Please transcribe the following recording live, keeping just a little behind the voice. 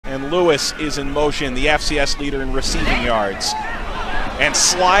And Lewis is in motion, the FCS leader in receiving yards. And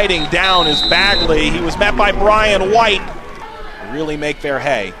sliding down is Bagley. He was met by Brian White. Really make their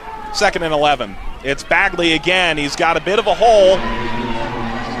hay. 2nd and 11. It's Bagley again. He's got a bit of a hole.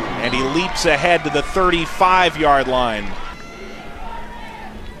 And he leaps ahead to the 35-yard line.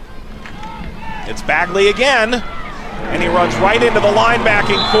 It's Bagley again. And he runs right into the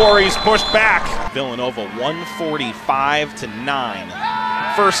linebacking core. He's pushed back. Villanova 145-9.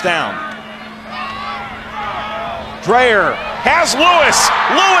 First down. Dreyer has Lewis.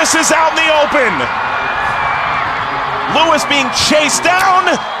 Lewis is out in the open. Lewis being chased down,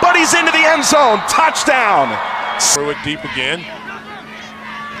 but he's into the end zone. Touchdown. Throw it deep again.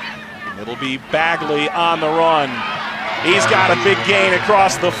 It'll be Bagley on the run. He's got a big gain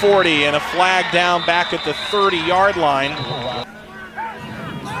across the 40 and a flag down back at the 30-yard line.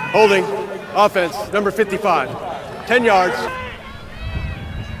 Holding, offense, number 55, 10 yards.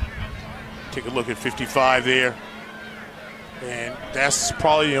 Take a look at 55 there. And that's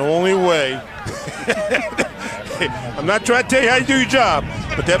probably the only way. I'm not trying to tell you how you do your job,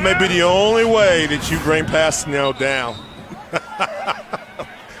 but that may be the only way that you bring Kpassagnon down.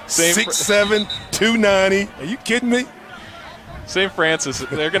 6'7", 290. Are you kidding me? St. Francis,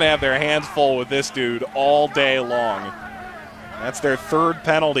 they're going to have their hands full with this dude all day long. That's their 3rd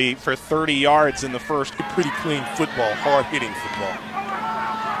penalty for 30 yards in the first. Pretty clean football, hard-hitting football.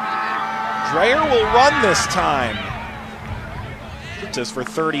 Dreyer will run this time. Just for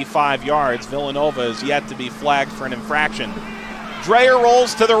 35 yards. Villanova is yet to be flagged for an infraction. Dreyer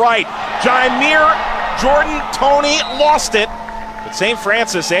rolls to the right. Jordan Tony lost it, but St.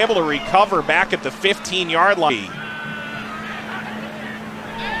 Francis able to recover back at the 15-yard line.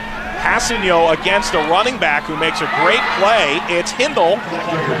 Kpassagnon against a running back who makes a great play. It's Hindle,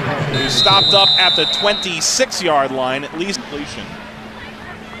 who's stopped up at the 26-yard line, at least completion.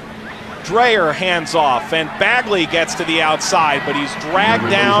 Dreyer hands off, and Bagley gets to the outside, but he's dragged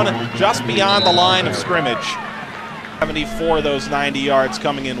down just beyond the line of scrimmage. 74 of those 90 yards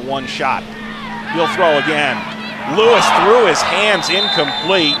coming in one shot. He'll throw again. Lewis threw his hands,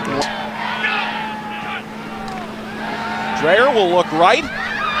 incomplete. Dreyer will look right,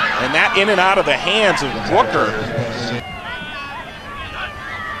 and that in and out of the hands of Brooker.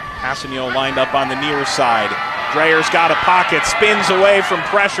 Kpassagnon lined up on the near side. Dreyer's got a pocket, spins away from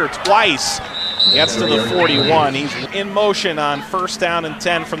pressure twice. Gets to the 41. He's in motion on 1st down and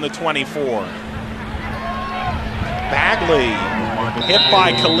 10 from the 24. Bagley hit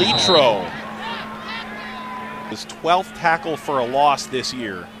by Calitro. His 12th tackle for a loss this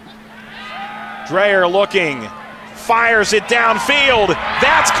year. Dreyer looking, fires it downfield.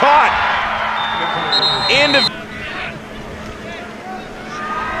 That's caught.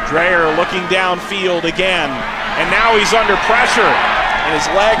 Dreyer looking downfield again. And now he's under pressure, and his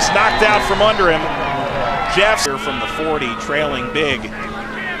legs knocked out from under him. Jeffs from the 40, trailing big.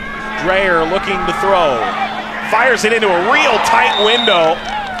 Dreyer looking to throw. Fires it into a real tight window.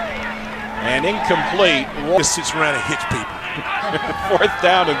 And incomplete. Just sits around and hits people. 4th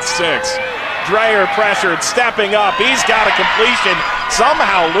down and 6. Dreyer pressured, stepping up. He's got a completion.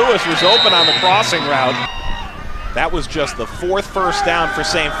 Somehow Lewis was open on the crossing route. That was just the 4th first down for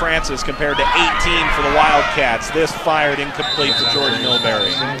St. Francis compared to 18 for the Wildcats. This fired incomplete to George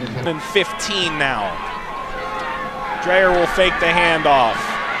Milbury. And 15 now. Dreyer will fake the handoff.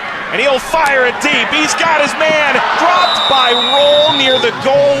 And he'll fire it deep. He's got his man dropped by Roll near the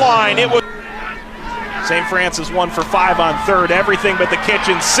goal line. It was St. Francis 1 for 5 on 3rd. Everything but the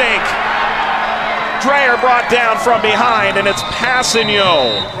kitchen sink. Dreyer brought down from behind, and it's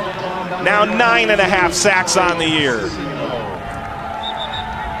Kpassagnon. Now 9.5 sacks on the year.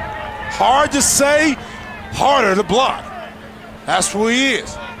 Hard to say, harder to block. That's who he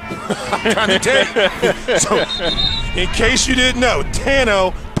is. I'm trying to tell you. So, in case you didn't know,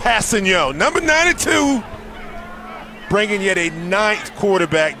 Tanoh, Kpassagnon, number 92, bringing yet a 9th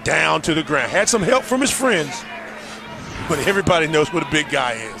quarterback down to the ground. Had some help from his friends, but everybody knows what a big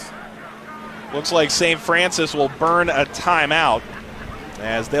guy is. Looks like St. Francis will burn a timeout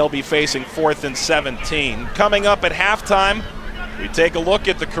as they'll be facing 4th and 17. Coming up at halftime, we take a look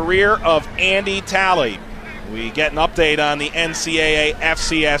at the career of Andy Talley. We get an update on the NCAA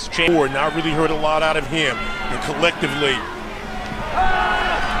FCS champion. Not really heard a lot out of him, and collectively.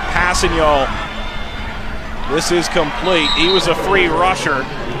 Kpassagnon, this is complete. He was a free rusher.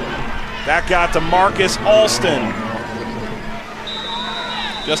 That got to Marcus Alston.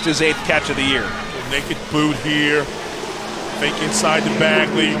 Just his 8th catch of the year. Naked boot here. Fake inside to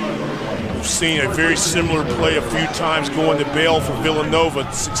Bagley. We've seen a very similar play a few times going to bail for Villanova.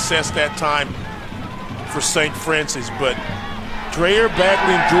 Success that time for St. Francis, but Dreyer,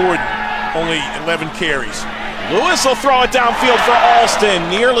 Bagley, and Jordan, only 11 carries. Lewis will throw it downfield for Alston,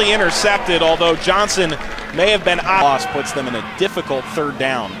 nearly intercepted, although Johnson may have been out. Loss puts them in a difficult third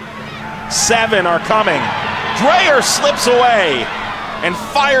down. 7 are coming. Dreyer slips away and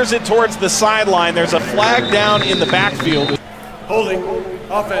fires it towards the sideline. There's a flag down in the backfield. Holding,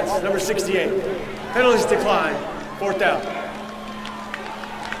 offense, number 68. Penalties decline, 4th down.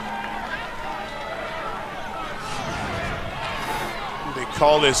 They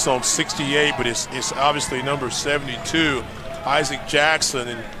call this on 68, but it's obviously number 72, Isaac Jackson.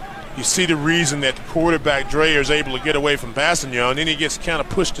 And you see the reason that the quarterback Dreyer is able to get away from Kpassagnon, and then he gets kind of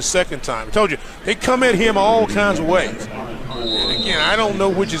pushed the second time. I told you, they come at him all kinds of ways. And again, I don't know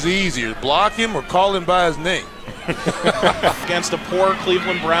which is easier, block him or call him by his name. Against a poor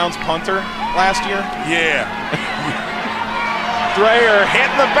Cleveland Browns punter last year. Yeah. Dreyer hit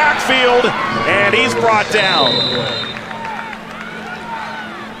in the backfield, and he's brought down.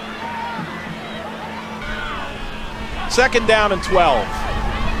 Second down and 12.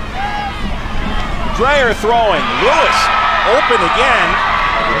 Dreyer throwing. Lewis open again.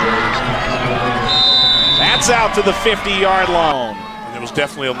 That's out to the 50-yard line. And it was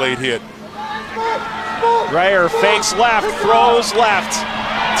definitely a late hit. Dreyer fakes left, throws left,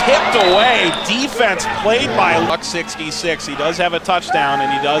 tipped away. Defense played by Luck 66. He does have a touchdown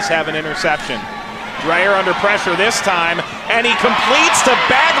and he does have an interception. Dreyer under pressure this time, and he completes to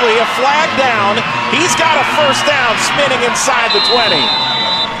Bagley, a flag down. He's got a first down, spinning inside the 20.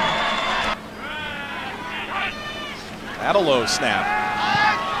 At a low snap.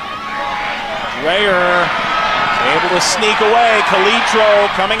 Dreyer able to sneak away. Calitro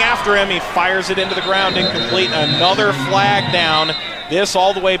coming after him. He fires it into the ground, incomplete. Another flag down. This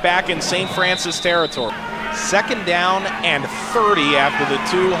all the way back in St. Francis territory. Second down and 30 after the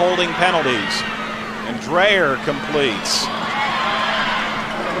 2 holding penalties. And Dreyer completes.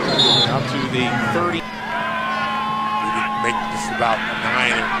 Out to the 30. We didn't make this about a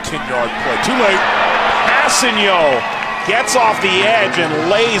 9 or 10-yard play. Too late. Kpassagnon gets off the edge and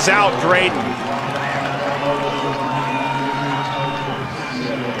lays out Drayton.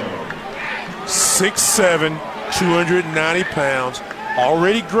 6'7", 290 pounds,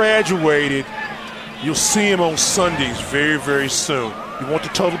 already graduated. You'll see him on Sundays very, very soon. You want the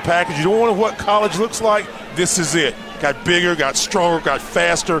total package. You don't want what college looks like. This is it. Got bigger, got stronger, got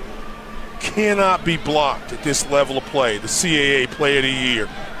faster. Cannot be blocked at this level of play. The CAA Player of the Year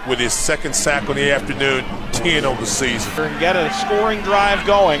with his 2nd sack on the afternoon, 10 on the season. And get a scoring drive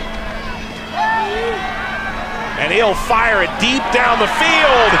going. And he'll fire it deep down the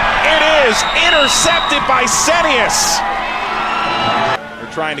field. It is intercepted by Senius.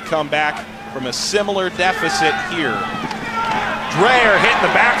 They're trying to come back from a similar deficit here. Dreyer hit in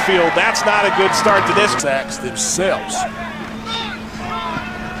the backfield. That's not a good start to this. Sacks themselves.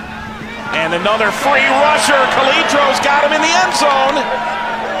 And another free rusher. Calitro's got him in the end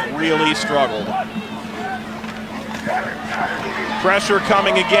zone. Really struggled. Pressure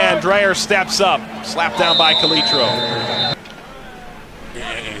coming again. Dreyer steps up. Slapped down by Calitro.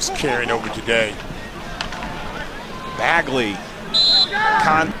 And he's carrying over today. Bagley.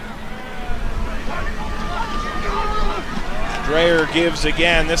 Dreyer gives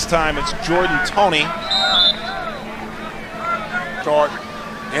again. This time it's Jordan Toney. Start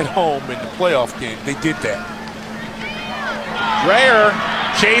at home in the playoff game. They did that. Dreyer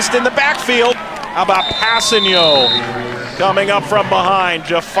chased in the backfield. How about Kpassagnon coming up from behind?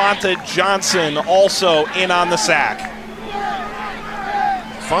 Jafonta Johnson also in on the sack.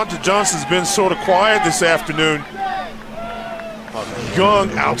 Jafonta Johnson's been sort of quiet this afternoon. A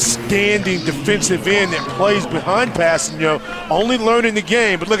young, outstanding defensive end that plays behind Kpassagnon, only learning the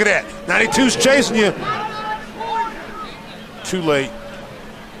game. But look at that, 92's chasing you. Too late.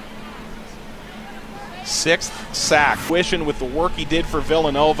 6th sack. Wishing with the work he did for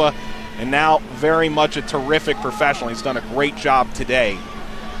Villanova, and now very much a terrific professional. He's done a great job today.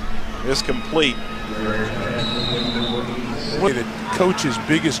 This complete. One of the coach's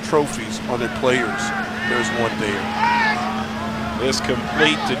biggest trophies are their players. There's one there. This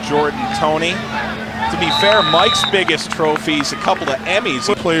complete to Jordan Toney. To be fair, Mike's biggest trophies, a couple of Emmys.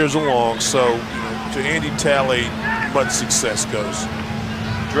 Put players along, so to Andy Talley, much success goes.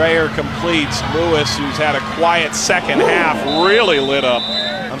 Dreyer completes. Lewis, who's had a quiet second half, really lit up.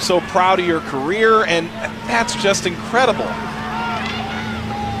 I'm so proud of your career, and that's just incredible.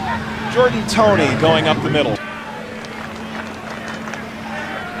 Jordan Toney going up the middle.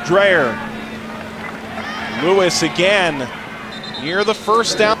 Dreyer. Lewis again. Near the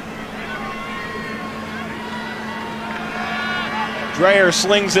first down. Dreyer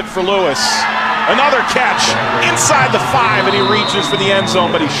slings it for Lewis. Another catch inside the 5, and he reaches for the end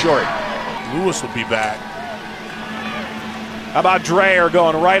zone, but he's short. Lewis will be back. How about Dreyer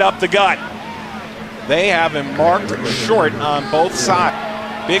going right up the gut? They have him marked short on both sides.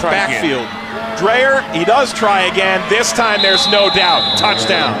 Big backfield. Dreyer, he does try again. This time there's no doubt.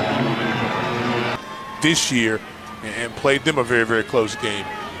 Touchdown. This year, and played them a very, very close game.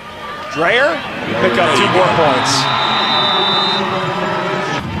 Dreyer, pick up 2 more points.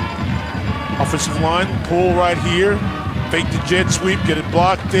 Offensive line, pull right here. Fake the jet sweep, get it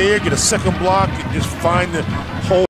blocked there, get a second block, and just find the hole.